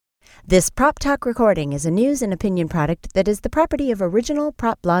This Prop Talk recording is a news and opinion product that is the property of Original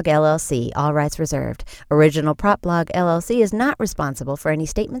Prop Blog LLC, all rights reserved. Original Prop Blog LLC is not responsible for any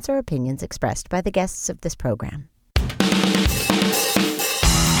statements or opinions expressed by the guests of this program.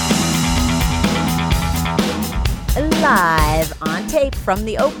 Live on tape from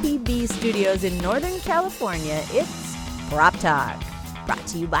the OPB studios in Northern California, it's Prop Talk. Brought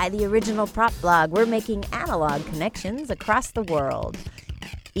to you by the Original Prop Blog. We're making analog connections across the world.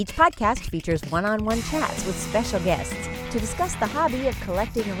 Each podcast features one-on-one chats with special guests to discuss the hobby of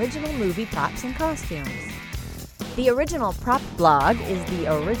collecting original movie props and costumes. The Original Prop Blog is the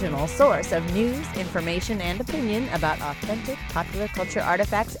original source of news, information, and opinion about authentic popular culture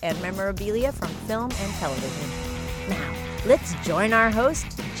artifacts and memorabilia from film and television. Now, let's join our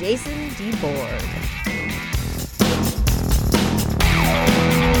host, Jason DeBoard.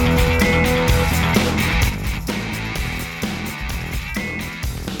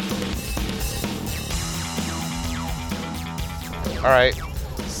 All right,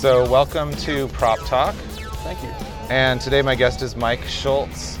 so welcome to Prop Talk. Thank you. And today my guest is Mike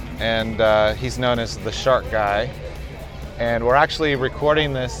Schultz, and he's known as the Shark Guy. And we're actually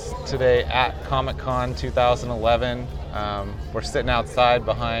recording this today at Comic-Con 2011. We're sitting outside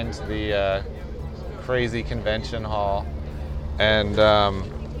behind the crazy convention hall and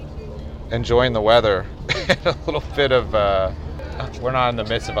enjoying the weather. A little bit of, we're not in the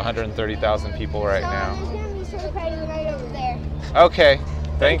midst of 130,000 people right now. There's going to be certified right over there. Okay,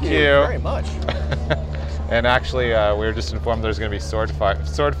 thank you very much. And actually, we were just informed there's going to be sword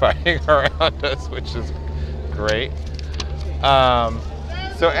fighting around us, which is great.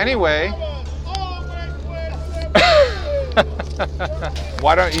 So anyway,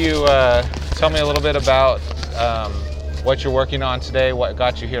 why don't you tell me a little bit about what you're working on today, what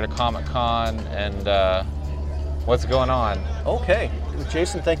got you here to Comic-Con, and what's going on? Okay,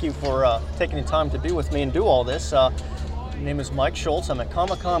 Jason, thank you for taking the time to be with me and do all this. My name is Mike Schultz. I'm at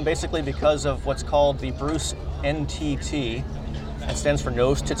Comic-Con basically because of what's called the Bruce NTT. It stands for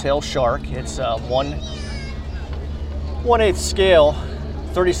Nose to Tail Shark. It's 1/8 scale,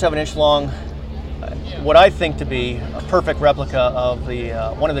 37-inch long, what I think to be a perfect replica of the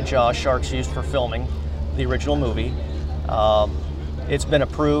one of the Jaws sharks used for filming the original movie. It's been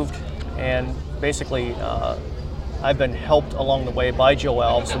approved, and basically I've been helped along the way by Joe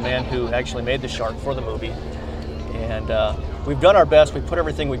Alves, the man who actually made the shark for the movie. And we've done our best. We put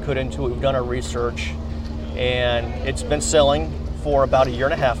everything we could into it. We've done our research, and it's been selling for about 1.5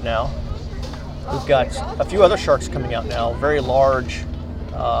 years now. We've got a few other sharks coming out now, very large,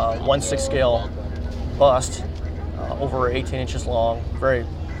 1/6 scale bust, over 18 inches long, very,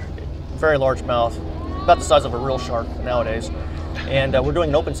 very large mouth, about the size of a real shark nowadays. And we're doing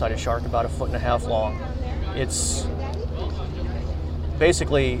an open-sided shark, about 1.5 foot long. It's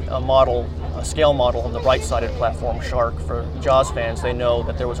basically a scale model of the right-sided platform shark. For Jaws fans, they know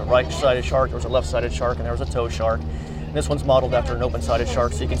that there was a right-sided shark, there was a left-sided shark, and there was a toe shark. And this one's modeled after an open-sided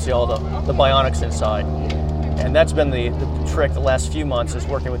shark, so you can see all the bionics inside. And that's been the trick the last few months, is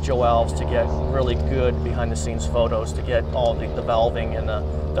working with Joe Alves to get really good behind-the-scenes photos, to get all the valving and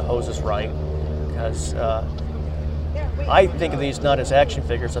the hoses right. Because I think of these not as action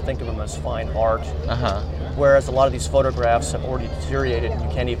figures, I think of them as fine art. Whereas a lot of these photographs have already deteriorated, and you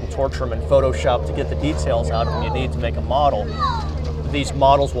can't even torture them in Photoshop to get the details out of them you need to make a model. These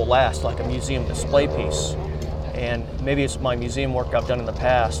models will last like a museum display piece. And maybe it's my museum work I've done in the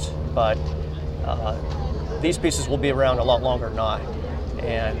past, but these pieces will be around a lot longer than I.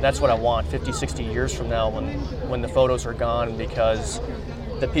 And that's what I want 50, 60 years from now when the photos are gone, because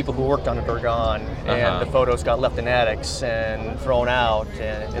the people who worked on it are gone, and the photos got left in attics and thrown out,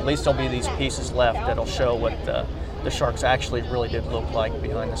 and at least there'll be these pieces left that'll show what the sharks actually really did look like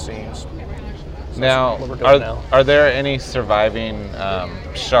behind the scenes. So Now, are there any surviving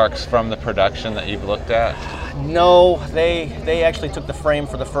sharks from the production that you've looked at? No, they actually took the frame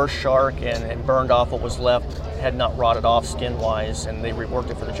for the first shark and burned off what was left, had not rotted off skin-wise, and they reworked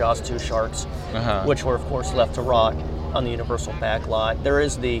it for the Jaws 2 sharks, which were, of course, left to rot on the Universal backlot. There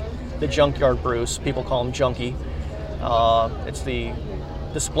is the Junkyard Bruce, people call him Junkie. It's the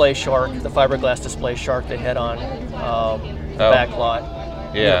display shark, the fiberglass display shark they had on the backlot,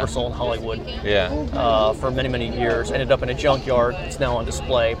 Universal in Hollywood, for many, many years. Ended up in a junkyard, it's now on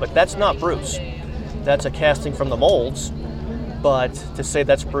display, but that's not Bruce. That's a casting from the molds, but to say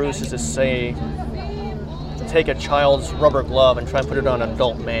that's Bruce is to say, take a child's rubber glove and try and put it on an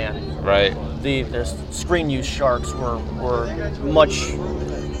adult man. Right. The screen-used sharks were much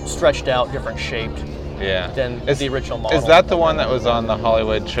stretched out, different shaped than the original model. Is that the one that was on the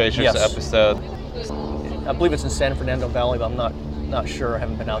Hollywood Treasures episode? I believe it's in San Fernando Valley, but I'm not not sure. I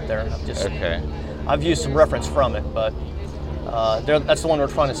haven't been out there. Okay. I've used some reference from it, but that's the one we're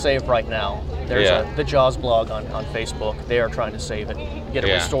trying to save right now. There's the Jaws blog on Facebook. They are trying to save it, get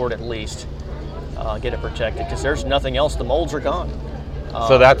it restored at least, get it protected, because there's nothing else. The molds are gone.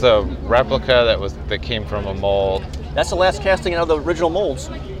 So that's a replica that came from a mold. That's the last casting out of the original molds.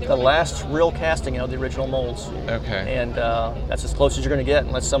 The last real casting out of the original molds. Okay. And that's as close as you're going to get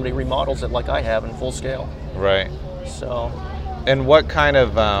unless somebody remodels it like I have in full scale. Right. So. And what kind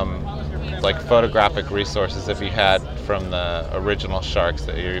of like photographic resources have you had from the original sharks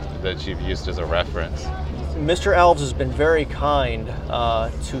that you've used as a reference? Mr. Alves has been very kind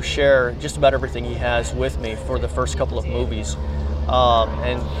to share just about everything he has with me for the first couple of movies.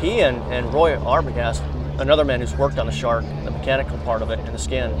 And he and Roy Arbogast, another man who's worked on the shark, the mechanical part of it and the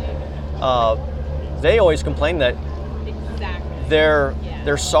skin, they always complain that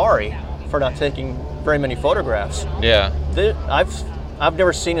they're sorry for not taking very many photographs. Yeah. I've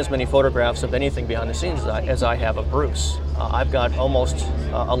never seen as many photographs of anything behind the scenes as I have of Bruce. I've got almost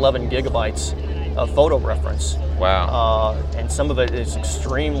 11 gigabytes of photo reference. Wow. And some of it is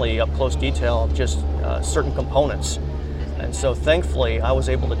extremely up close detail of just certain components. And so thankfully I was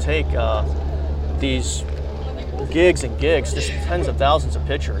able to take these gigs and gigs, just tens of thousands of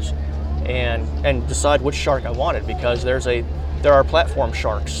pictures, and decide which shark I wanted, because there are platform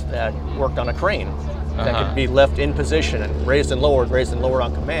sharks that worked on a crane that could be left in position and raised and lowered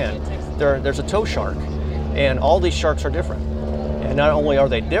on command. There's a tow shark, and all these sharks are different. And not only are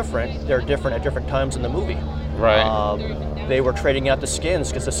they different, they're different at different times in the movie. Right. They were trading out the skins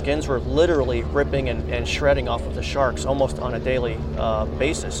because the skins were literally ripping and shredding off of the sharks almost on a daily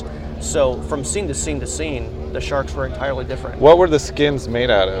basis. So from scene to scene to scene, the sharks were entirely different. What were the skins made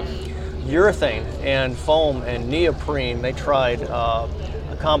out of? Urethane and foam and neoprene. They tried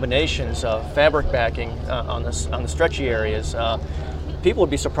combinations of fabric backing on the stretchy areas. People would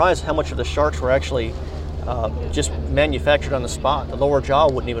be surprised how much of the sharks were actually just manufactured on the spot. The lower jaw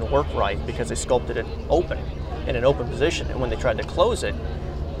wouldn't even work right because they sculpted it open, in an open position. And when they tried to close it,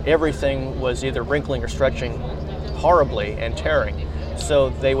 everything was either wrinkling or stretching horribly and tearing. So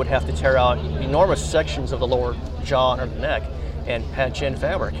they would have to tear out enormous sections of the lower jaw or the neck and patch in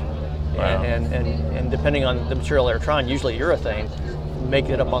fabric. Wow. And depending on the material they were trying, usually urethane, make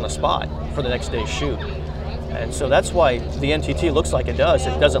it up on the spot for the next day's shoot. And so that's why the NTT looks like it does.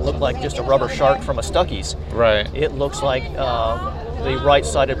 It doesn't look like just a rubber shark from a Stuckey's. Right. It looks like the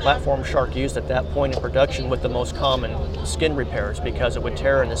right-sided platform shark used at that point in production with the most common skin repairs, because it would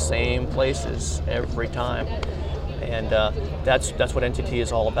tear in the same places every time. And that's what NTT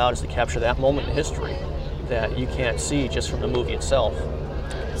is all about, is to capture that moment in history that you can't see just from the movie itself.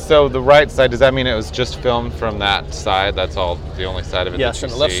 So the right side, does that mean it was just filmed from that side? That's all, the only side of it yes, that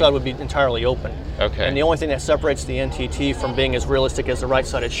you and the left see? side would be entirely open. Okay. And the only thing that separates the NTT from being as realistic as the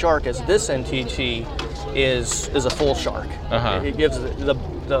right-sided shark is this NTT is a full shark. It gives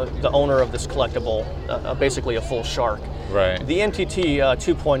the owner of this collectible basically a full shark. Right. The NTT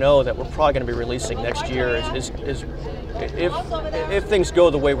 2.0 that we're probably going to be releasing next year is if things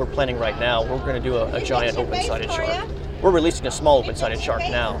go the way we're planning right now, we're going to do a giant open-sided shark. We're releasing a small open-sided shark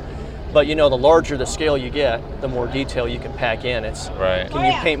now, but the larger the scale you get, the more detail you can pack in. Can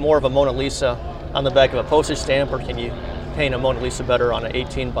you paint more of a Mona Lisa on the back of a postage stamp, or can you paint a Mona Lisa better on an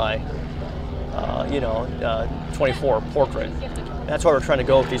 18 by 24 portrait? That's why we're trying to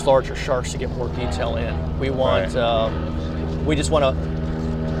go with these larger sharks, to get more detail in. We want, we just want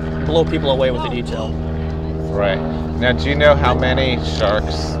to blow people away with the detail. Right. Now, do you know how many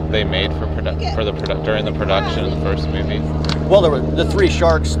sharks they made during the production of the first movie? Well, there were the three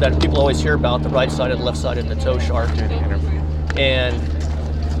sharks that people always hear about: the right-sided, the left-sided, and the tow shark. And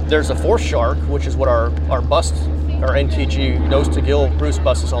there's a fourth shark, which is what our bust, our NTG nose to gill Bruce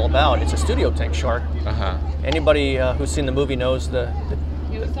bust is all about. It's a studio tank shark. Anybody who's seen the movie knows the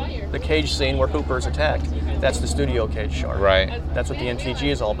cage scene where Hooper is attacked. That's the studio cage shark. Right. That's what the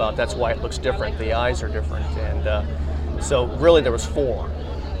NTG is all about. That's why it looks different. The eyes are different. And so really there was four.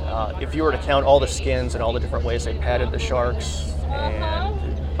 If you were to count all the skins and all the different ways they padded the sharks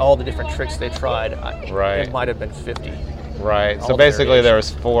and all the different tricks they tried, it might have been 50. Right. So basically there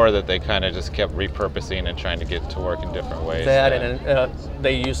was four that they kind of just kept repurposing and trying to get to work in different ways. And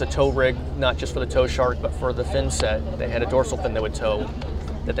they used a tow rig, not just for the tow shark, but for the fin set. They had a dorsal fin they would tow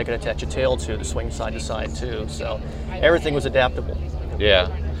that they could attach a tail to swing side to side too. So everything was adaptable. Yeah.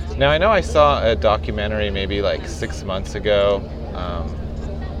 Now I know I saw a documentary maybe like 6 months ago.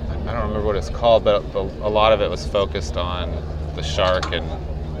 I don't remember what it's called, but a lot of it was focused on the shark and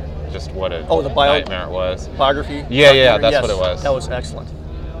just what a nightmare it was. Biography? Yeah, that's what it was. That was excellent.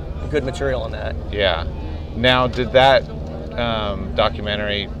 Good material on that. Yeah. Now, did that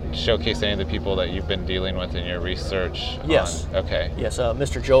documentary showcase any of the people that you've been dealing with in your research? Yes. Okay. Yes,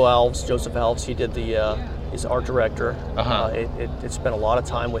 Mr. Joseph Alves, he did he's art director. It spent a lot of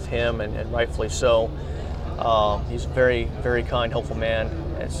time with him, and rightfully so. He's a very, very kind, helpful man.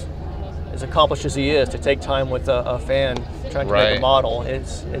 As accomplished as he is, to take time with a fan trying to make a model,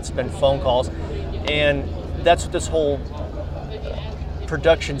 it's been phone calls, and that's what this whole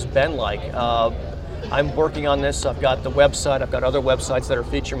production's been like. I'm working on this. I've got the website. I've got other websites that are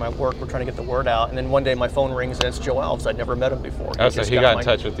featuring my work. We're trying to get the word out. And then one day my phone rings and it's Joe Alves. I'd never met him before. So he got in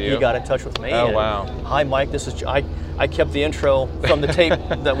touch with you? He got in touch with me. Oh, wow. Hi, Mike. This is I kept the intro from the tape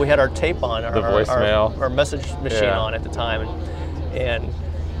that we had our tape on, the voicemail, our message machine on at the time, and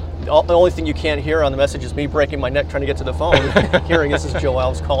the only thing you can't hear on the message is me breaking my neck trying to get to the phone, hearing this is Joe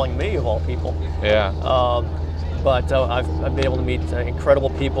Alves calling me of all people. Yeah. But I've been able to meet incredible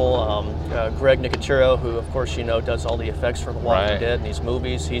people. Greg Nicotero, who of course you know does all the effects for The Walking Dead and these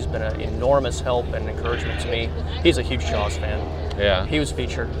movies. He's been an enormous help and encouragement to me. He's a huge Jaws fan. Yeah. He was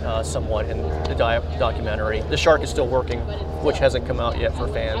featured somewhat in the documentary. The Shark is Still Working, which hasn't come out yet for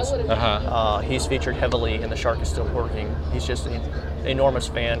fans. He's featured heavily in The Shark is Still Working. He's just an enormous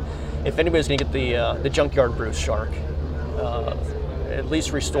fan. If anybody's going to get the Junkyard Bruce shark, at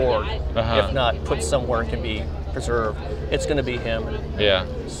least restored, if not put somewhere and can be preserved, it's going to be him. Yeah.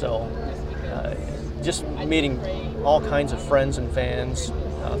 So just meeting all kinds of friends and fans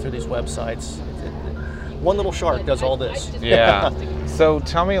through these websites. One little shark does all this. Yeah. So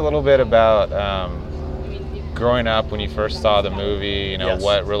tell me a little bit about growing up when you first saw the movie, you know,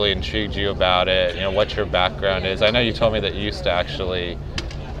 what really intrigued you about it, you know, what your background is. I know you told me that you used to actually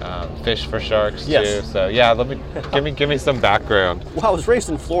fish for sharks too. So yeah, give me some background. Well, I was raised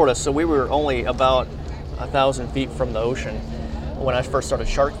in Florida, so we were only about 1,000 feet from the ocean when I first started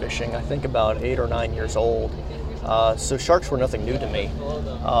shark fishing. I think about 8 or 9 years old. So sharks were nothing new to me.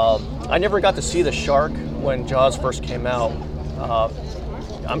 I never got to see the shark when Jaws first came out.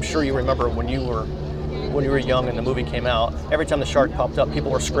 I'm sure you remember when you were young and the movie came out. Every time the shark popped up,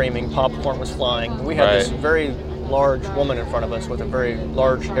 people were screaming, popcorn was flying. We had this very large woman in front of us with a very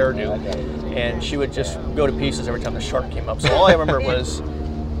large hairdo, and she would just go to pieces every time the shark came up. So all I remember was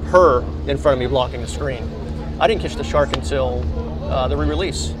her in front of me blocking the screen. I didn't catch the shark until the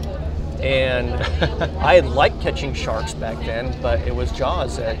re-release. And I had liked catching sharks back then, but it was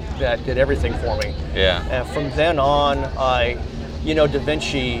Jaws that did everything for me. Yeah. And from then on, Da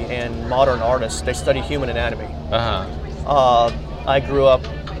Vinci and modern artists, they study human anatomy. I grew up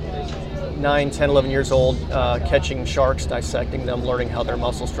 9, 10, 11 years old, catching sharks, dissecting them, learning how their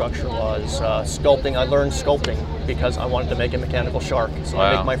muscle structure was. Sculpting, I learned sculpting because I wanted to make a mechanical shark. So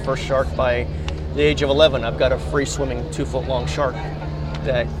I made my first shark by the age of 11. I've got a free-swimming 2-foot-long shark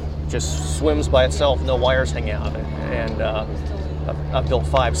that just swims by itself, no wires hanging out of it. And I've built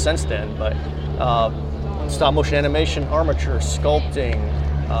 5 since then, but stop motion animation, armature, sculpting,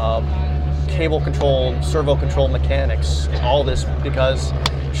 cable control, servo control mechanics, all this because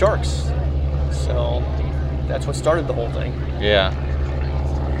sharks. So that's what started the whole thing. Yeah.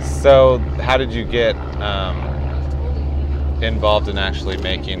 So how did you get involved in actually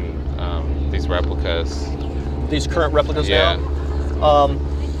making these replicas? These current replicas now?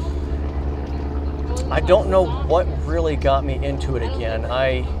 I don't know what really got me into it again.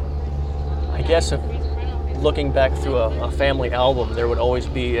 I guess if looking back through a family album, there would always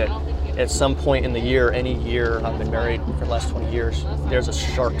be at some point in the year, any year, I've been married for the last 20 years, there's a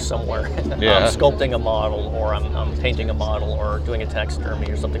shark somewhere. Yeah. I'm sculpting a model, or I'm painting a model, or doing a taxidermy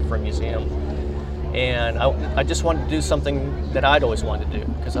or something for a museum. And I just wanted to do something that I'd always wanted to do,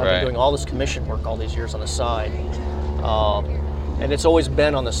 because I've been doing all this commission work all these years on the side. And it's always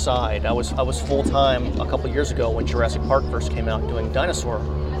been on the side. I was full-time a couple years ago when Jurassic Park first came out, doing dinosaur,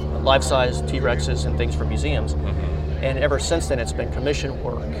 life-size T-Rexes and things for museums. And ever since then, it's been commission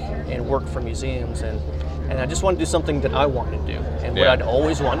work and work for museums. And I just wanted to do something that I wanted to do. And what I'd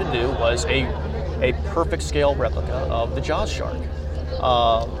always wanted to do was a perfect scale replica of the Jaws shark.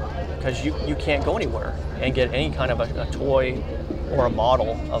 Because you can't go anywhere and get any kind of a toy or a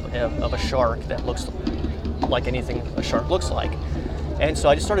model of a shark that looks like anything a shark looks like. And so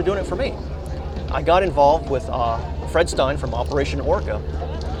I just started doing it for me. I got involved with Fred Stein from Operation Orca,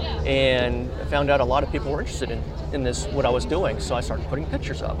 and found out a lot of people were interested in this, what I was doing, so I started putting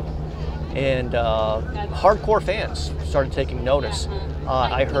pictures up. And hardcore fans started taking notice.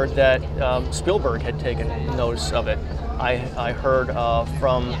 I heard that Spielberg had taken notice of it. I heard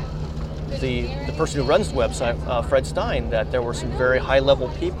from the person who runs the website, Fred Stein, that there were some very high-level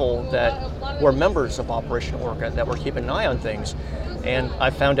people that were members of Operation Orca that were keeping an eye on things. And I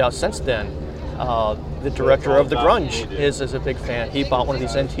found out since then the director of the Grunge is a big fan. He bought one of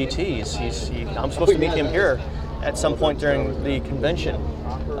these NTTs. I'm supposed to meet him here at some point during the convention.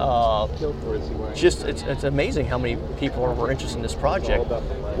 It's amazing how many people were interested in this project.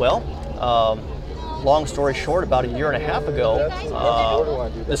 Well, long story short, about a year and a half ago,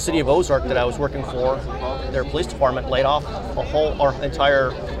 the city of Ozark that I was working for, their police department laid off our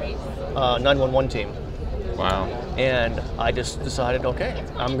entire 911 team. Wow. And I just decided, okay,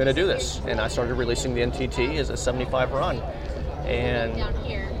 I'm going to do this. And I started releasing the NTT as a 75 run.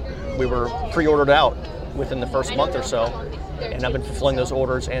 And we were pre-ordered out within the first month or so. And I've been fulfilling those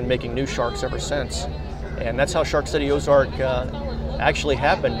orders and making new sharks ever since. And that's how Shark City Ozark actually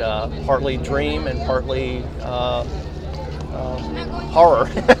happened. Partly dream and partly horror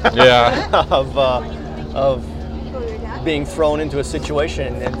of being thrown into a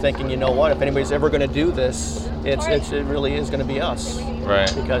situation and thinking, you know what, if anybody's ever going to do this, it really is going to be us.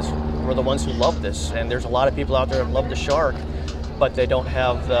 Right. Because we're the ones who love this. And there's a lot of people out there that love the shark, but they don't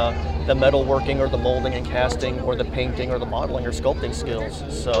have the metalworking or the molding and casting or the painting or the modeling or sculpting skills.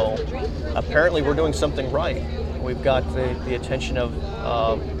 So apparently we're doing something right. We've got the attention of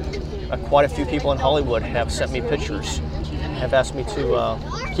quite a few people in Hollywood have sent me pictures, have asked me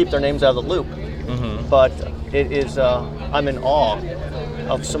to keep their names out of the loop. Mm-hmm. But it is, I'm in awe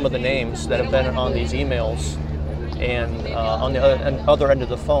of some of the names that have been on these emails and on the other end of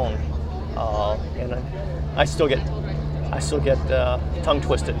the phone. And I still get tongue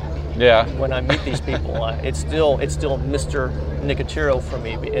twisted. Yeah. When I meet these people, it's still Mr. Nicotero for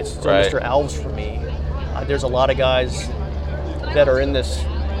me. It's still Right. Mr. Alves for me. There's a lot of guys that are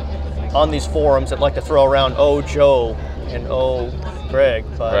on these forums that like to throw around "Oh Joe" and "Oh Greg,"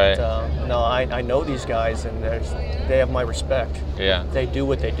 but Right. no, I know these guys and they have my respect. Yeah. They do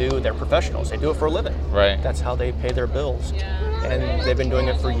what they do. They're professionals. They do it for a living. Right. That's how they pay their bills, and they've been doing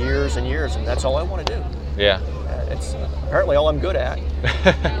it for years and years, and that's all I want to do. Yeah. It's apparently all I'm good at,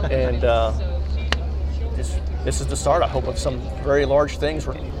 and this is the start, I hope, of some very large things.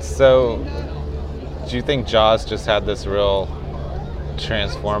 So, do you think Jaws just had this real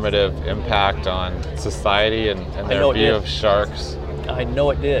transformative impact on society and their view of sharks? I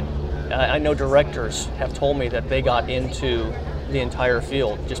know it did. I know directors have told me that they got into the entire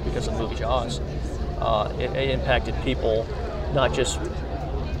field just because of the movie Jaws. It impacted people, not just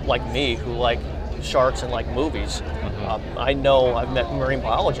like me, who like sharks and like movies. Mm-hmm. I know I've met marine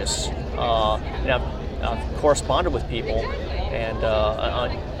biologists, and I've corresponded with people and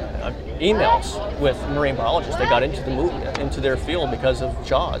emails with marine biologists. They got into the movie, into their field because of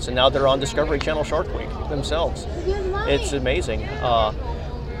Jaws, and now they're on Discovery Channel Shark Week themselves. It's amazing.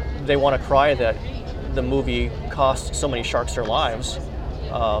 They want to cry that the movie cost so many sharks their lives.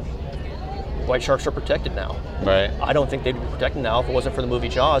 White sharks are protected now. Right. I don't think they'd be protected now if it wasn't for the movie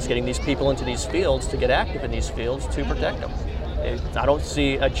Jaws getting these people into these fields to get active in these fields to protect them. I don't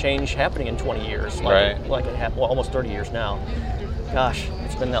see a change happening in 20 years like it happened, well, almost 30 years now. Gosh,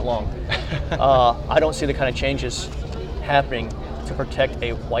 it's been that long. I don't see the kind of changes happening to protect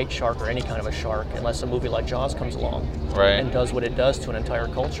a white shark or any kind of a shark unless a movie like Jaws comes along and does what it does to an entire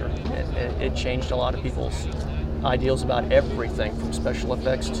culture. It changed a lot of people's ideals about everything from special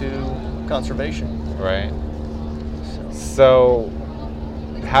effects to conservation. Right. So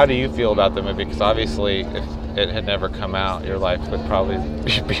how do you feel about the movie? Because obviously, if it had never come out, your life would probably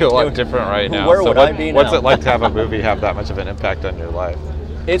be a lot different right now. Where would I be now? What's it like to have a movie have that much of an impact on your life?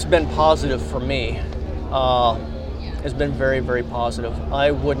 It's been positive for me. It's been very, very positive. I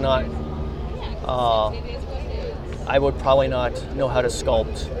would probably not know how to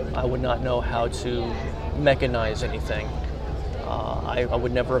sculpt. I would not know how to mechanize anything. I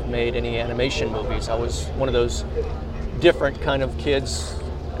would never have made any animation movies. I was one of those different kind of kids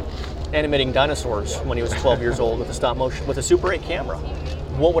animating dinosaurs when he was 12 years old with a stop motion, with a Super 8 camera.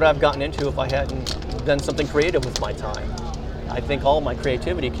 What would I have gotten into if I hadn't done something creative with my time? I think all my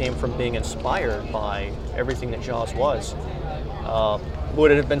creativity came from being inspired by everything that Jaws was.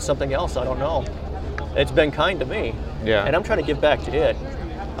 Would it have been something else? I don't know. It's been kind to me, and I'm trying to give back to it.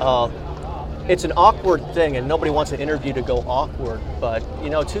 It's an awkward thing, and nobody wants an interview to go awkward, but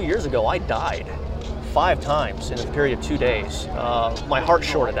 2 years ago I died 5 times in a period of 2 days. My heart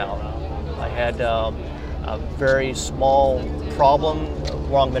shorted out. I had a very small problem,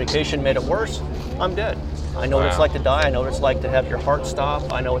 wrong medication made it worse. I'm dead. I know what it's like to die. I know what it's like to have your heart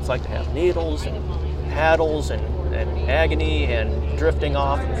stop. I know what it's like to have needles and paddles and agony and drifting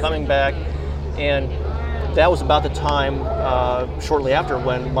off and coming back. And that was about the time, shortly after,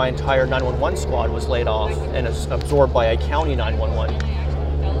 when my entire 911 squad was laid off and absorbed by a county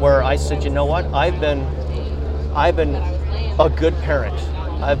 911, where I said, you know what, I've been a good parent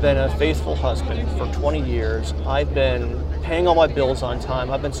I've been a faithful husband for 20 years. I've been paying all my bills on time.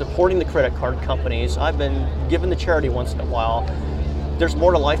 I've been supporting the credit card companies. I've been giving to charity once in a while. There's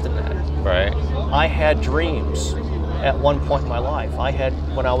more to life than that. Right. I had dreams at one point in my life.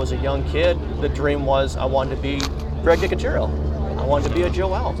 When I was a young kid, the dream was I wanted to be Greg Nicotero. I wanted to be a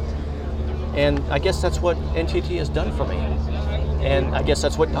Joe Alp. And I guess that's what NTT has done for me. And I guess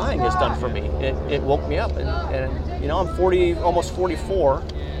that's what dying has done for me. It woke me up. And you know, I'm 40, almost 44,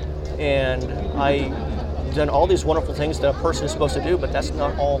 and I've done all these wonderful things that a person is supposed to do, but that's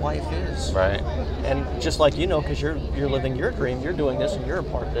not all life is. Right. And just like you know, because you're living your dream, you're doing this and you're a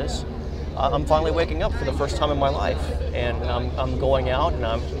part of this. I'm finally waking up for the first time in my life, and I'm going out, and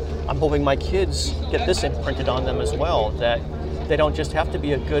I'm hoping my kids get this imprinted on them as well, that they don't just have to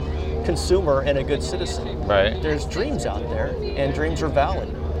be a good consumer and a good citizen. Right. There's dreams out there, and dreams are valid,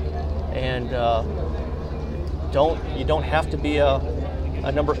 and you don't have to be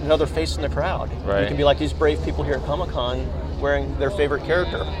another face in the crowd. Right. You can be like these brave people here at Comic-Con wearing their favorite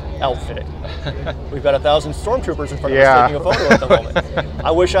character outfit. We've got 1,000 stormtroopers in front of us taking a photo at the moment. I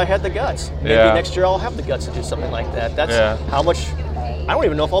wish I had the guts. Maybe next year I'll have the guts to do something like that. That's how much. I don't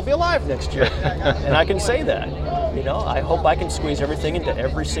even know if I'll be alive next year, and I can say that. You know, I hope I can squeeze everything into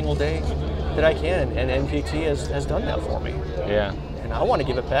every single day that I can, and NTT has done that for me. Yeah. And I want to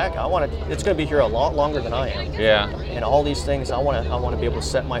give it back. It's going to be here a lot longer than I am. Yeah. And all these things, I want to be able to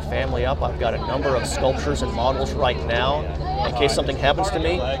set my family up. I've got a number of sculptures and models right now. In case something happens to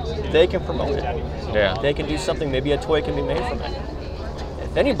me, they can promote it. Yeah. They can do something. Maybe a toy can be made from it.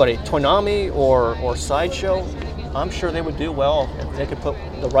 If anybody, Toonami or Sideshow, I'm sure they would do well if they could put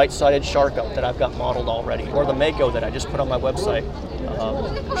the right-sided shark up that I've got modeled already, or the Mako that I just put on my website,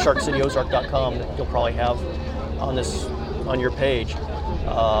 sharkcityozark.com, that you'll probably have on your page.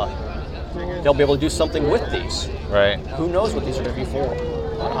 They'll be able to do something with these. Right. Who knows what these are going to be for?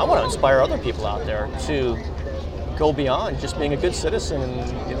 I want to inspire other people out there to go beyond just being a good citizen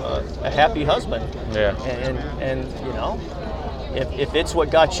and, you know, a happy husband. Yeah. And you know, if it's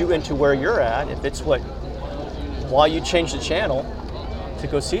what got you into where you're at, if it's why you changed the channel to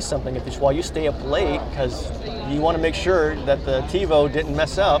go see something, if it's why you stay up late because you want to make sure that the TiVo didn't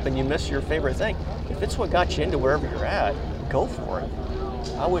mess up and you miss your favorite thing, if it's what got you into wherever you're at, go for it.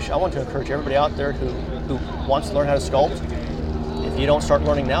 I want to encourage everybody out there who wants to learn how to sculpt. If you don't start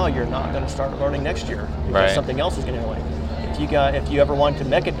learning now, you're not going to start learning next year because something else is going to learn. If you ever want to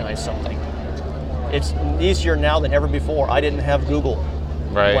mechanize something, it's easier now than ever before. I didn't have Google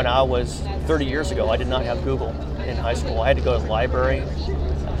when I was 30 years ago. I did not have Google in high school. I had to go to the library.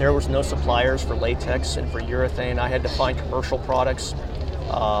 There was no suppliers for latex and for urethane. I had to find commercial products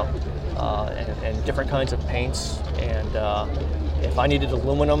and different kinds of paints. And if I needed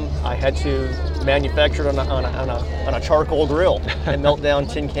aluminum, I had to manufacture it on a charcoal grill and melt down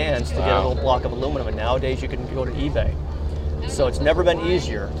tin cans to get a little block of aluminum. And nowadays you can go to eBay. So it's never been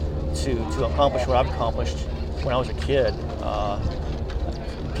easier to accomplish what I've accomplished when I was a kid.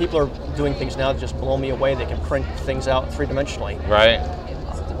 People are doing things now that just blow me away. They can print things out three-dimensionally. Right.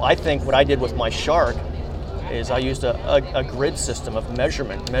 I think what I did with my shark is I used a grid system of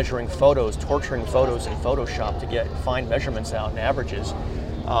measuring photos, torturing photos in Photoshop to get fine measurements out and averages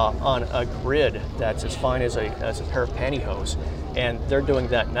on a grid that's as fine as a pair of pantyhose. And they're doing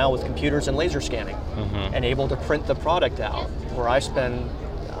that now with computers and laser scanning and able to print the product out, where I spend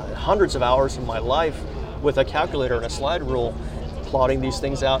hundreds of hours in my life with a calculator and a slide rule plotting these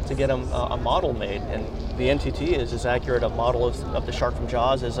things out to get them a model made. And the NTT is as accurate a model of the shark from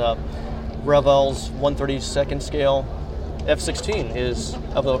Jaws as Revell's 1/32 scale F-16 is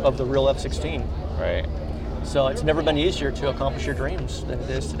of the real F-16. Right. So it's never been easier to accomplish your dreams than it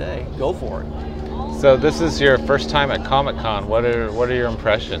is today. Go for it. So this is your first time at Comic-Con. What are your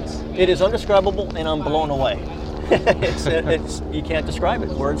impressions? It is undescribable, and I'm blown away. it's you can't describe it.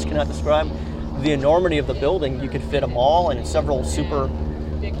 Words cannot describe the enormity of the building. You could fit a mall and several super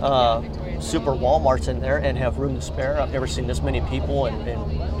Walmarts in there and have room to spare. I've never seen this many people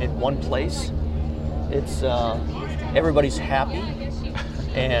in one place. It's everybody's happy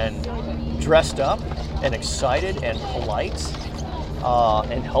and dressed up and excited and polite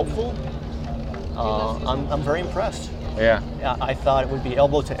and helpful. I'm very impressed. Yeah. I thought it would be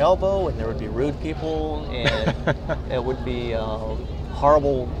elbow to elbow and there would be rude people and it would be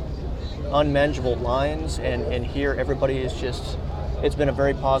horrible, unmanageable lines, and here everybody is just, it's been a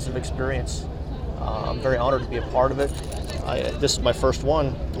very positive experience. I'm very honored to be a part of it. This is my first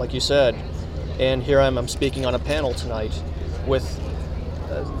one, like you said, and here I'm speaking on a panel tonight with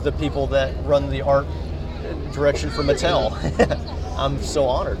the people that run the art direction for Mattel. I'm so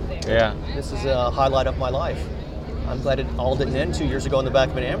honored. Yeah. This is a highlight of my life. I'm glad it all didn't end 2 years ago in the back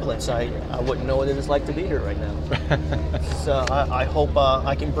of an ambulance. I wouldn't know what it is like to be here right now. So I hope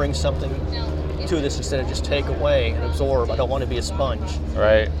I can bring something to this instead of just take away and absorb. I don't want to be a sponge.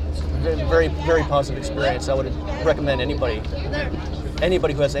 Right. Very, very positive experience. I would recommend anybody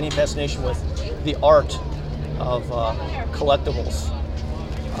who has any fascination with the art of collectibles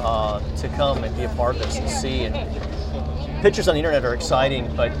to come and be a part of this and see. And pictures on the internet are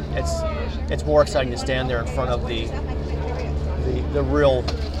exciting, but it's more exciting to stand there in front of the real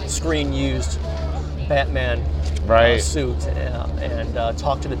screen used Batman suit and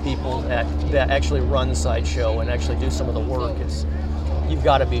talk to the people that actually run Sideshow and actually do some of the work. You've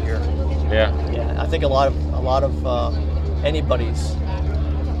got to be here. Yeah. I think a lot of anybody's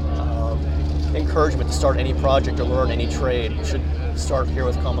encouragement to start any project or learn any trade should start here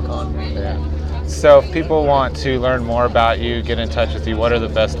with Comic-Con. Yeah. So if people want to learn more about you, get in touch with you, what are the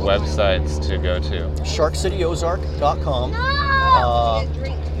best websites to go to? SharkCityOzark.com.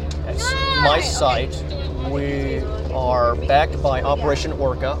 It's my site. We are backed by Operation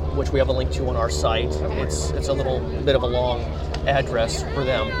Orca, which we have a link to on our site. It's a little bit of a long address for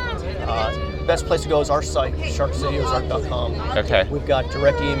them. Best place to go is our site, SharkCityOzark.com. Okay. We've got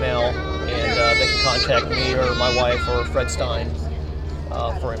direct email, and they can contact me or my wife or Fred Stein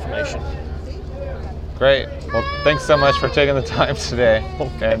for information. Great. Well, thanks so much for taking the time today.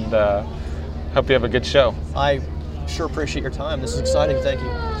 Okay. And hope you have a good show. I sure appreciate your time. This is exciting. Thank you.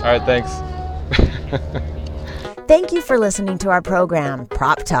 All right, thanks. Thank you for listening to our program,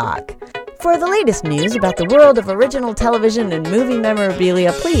 Prop Talk. For the latest news about the world of original television and movie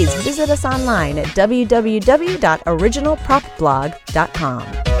memorabilia, please visit us online at www.originalpropblog.com.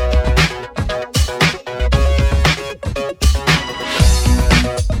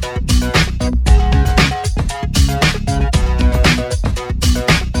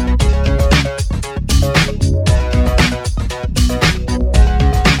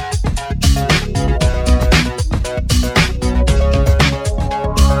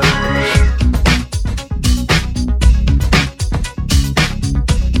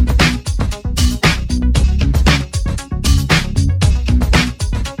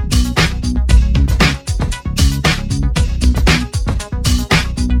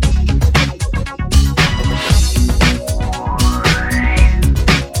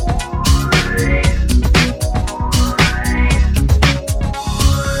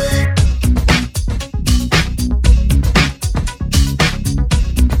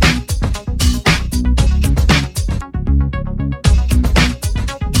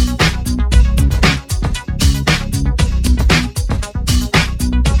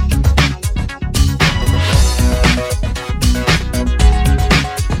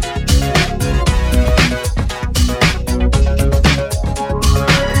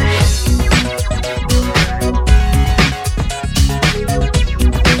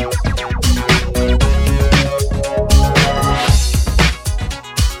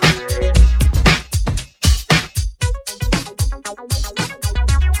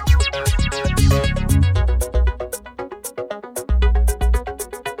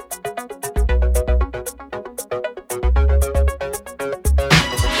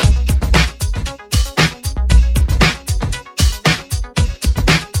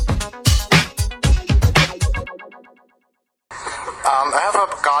 I have a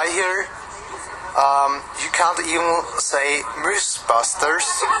guy here. You can't even say Mythbusters.